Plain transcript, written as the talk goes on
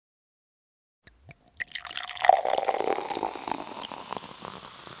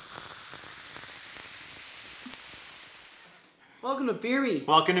welcome to Beer Me.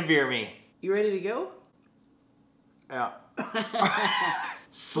 Welcome to Beer Me. You ready to go? Yeah.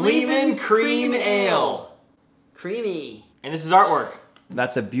 Sleeman Cream Ale. Creamy. And this is artwork.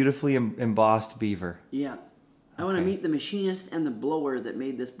 That's a beautifully embossed beaver. Yeah. I want to meet the machinist and the blower that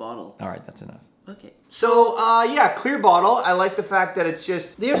made this bottle. All right, that's enough. Okay. So, yeah, clear bottle. I like the fact that it's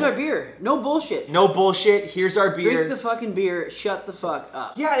just... There's our beer. No bullshit. No bullshit. Here's our beer. Drink the fucking beer. Shut the fuck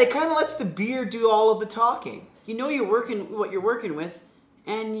up. Yeah, it kind of lets the beer do all of the talking. You know what you're working with,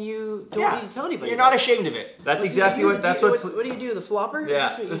 and you don't need to tell anybody. You're not ashamed of it. That's exactly what... What do you do? The flopper?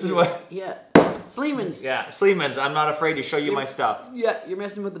 Yeah, this is what... Yeah. Sleeman's. Yeah, Sleeman's. I'm not afraid to show you my stuff. Yeah, you're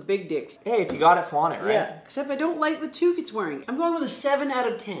messing with the big dick. Hey, if you got it, flaunt it, right? Yeah, except I don't like the toque it's wearing. I'm going with a 7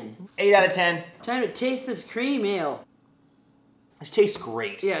 out of 10. 8 out of 10. Time to taste this cream ale. This tastes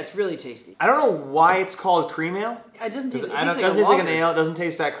great. Yeah, it's really tasty. I don't know why it's called cream ale. It doesn't taste, it doesn't taste like an ale. It doesn't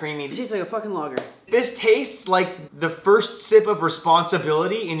taste that creamy. It tastes like a fucking lager. This tastes like the first sip of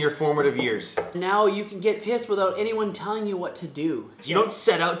responsibility in your formative years. Now you can get pissed without anyone telling you what to do. You don't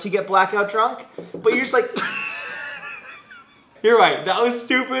set out to get blackout drunk, but you're just like... You're right, that was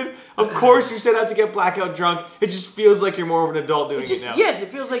stupid. Of course you set out to get blackout drunk. It just feels like you're more of an adult doing it now. Yes,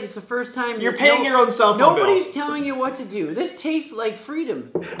 it feels like it's the first time. You're paying your own cell phone bill. Nobody's telling you what to do. This tastes like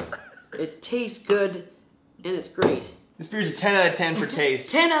freedom. It tastes good, and it's great. This beer's a 10 out of 10 for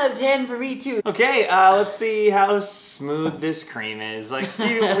taste. 10 out of 10 for me too. Okay, let's see how smooth this cream is. Like,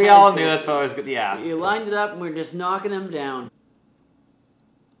 we all knew that's what I was good. Yeah. You lined it up and we're just knocking them down.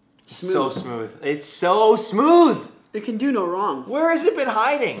 Smooth. So smooth. It's so smooth. It can do no wrong. Where has it been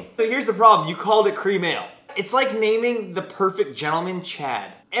hiding? But here's the problem. You called it cream ale. It's like naming the perfect gentleman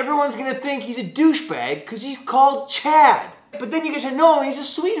Chad. Everyone's gonna think he's a douchebag because he's called Chad. But then you get to know him, he's a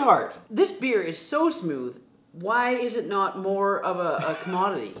sweetheart. This beer is so smooth. Why is it not more of a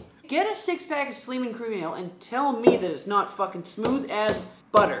commodity? Get a 6-pack of Sleeman Cream Ale and tell me that it's not fucking smooth as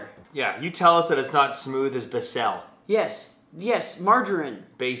butter. Yeah, you tell us that it's not smooth as Basel. Yes, yes, margarine.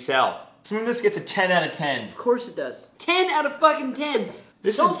 Basel. Smoothness gets a 10 out of 10. Of course it does. 10 out of fucking 10.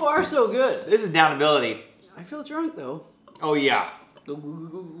 So far, so good. This is Downability. I feel drunk though. Oh yeah.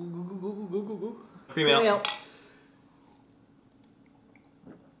 Cream ale.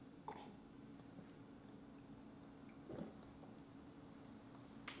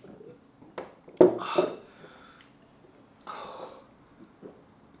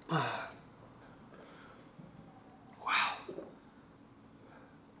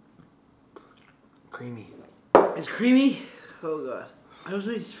 Creamy. It's creamy? Oh god. I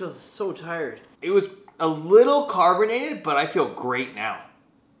just feel so tired. It was a little carbonated, but I feel great now.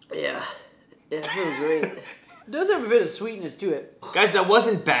 Yeah. Yeah, it feels great. It does have a bit of sweetness to it. Guys, that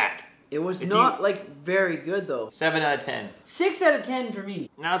wasn't bad. It was not like very good though. 7 out of 10. 6 out of 10 for me.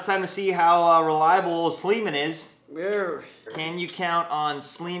 Now it's time to see how reliable Sleeman is. Yeah. Can you count on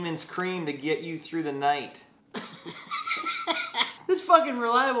Sleeman's cream to get you through the night? This fucking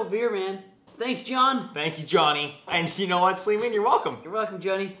reliable beer, man. Thanks, John. Thank you, Johnny. And you know what, Sleeman? You're welcome. You're welcome,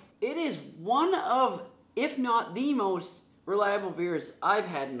 Johnny. It is one of, if not the most reliable beers I've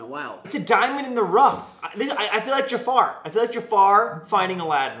had in a while. It's a diamond in the rough. I feel like Jafar. I feel like Jafar finding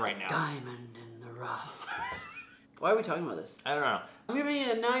Aladdin right now. Diamond in the rough. Why are we talking about this? I don't know. I'm giving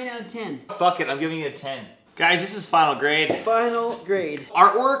it a 9 out of 10. Fuck it, I'm giving it a 10. Guys, this is final grade. Final grade.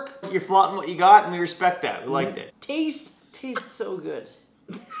 Artwork, you're flaunting what you got, and we respect that. We liked it. Tastes so good.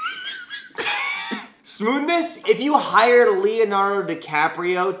 Smoothness, if you hired Leonardo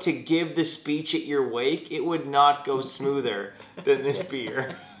DiCaprio to give the speech at your wake, it would not go smoother than this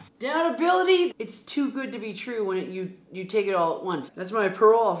beer. Downability, it's too good to be true when you take it all at once. That's what my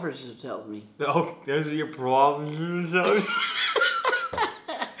parole officer tells me. Oh, those are your parole officers?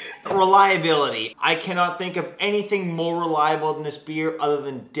 Reliability. I cannot think of anything more reliable than this beer other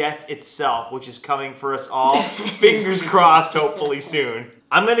than death itself, which is coming for us all. Fingers crossed, hopefully soon.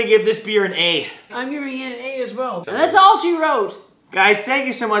 I'm gonna give this beer an A. I'm giving it an A as well. And that's all she wrote. Guys, thank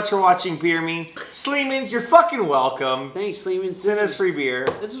you so much for watching Beer Me. Sleeman's, you're fucking welcome. Thanks, Sleeman. Send us free beer.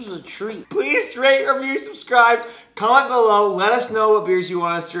 This was a treat. Please rate, review, subscribe, comment below, let us know what beers you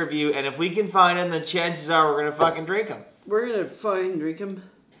want us to review, and if we can find them, then chances are we're gonna fucking drink them. We're gonna fucking drink them.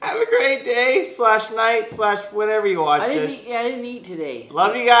 Have a great day, /night, whenever you watch this. I didn't eat today.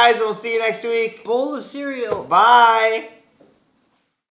 Love you guys, and we'll see you next week. Bowl of cereal. Bye.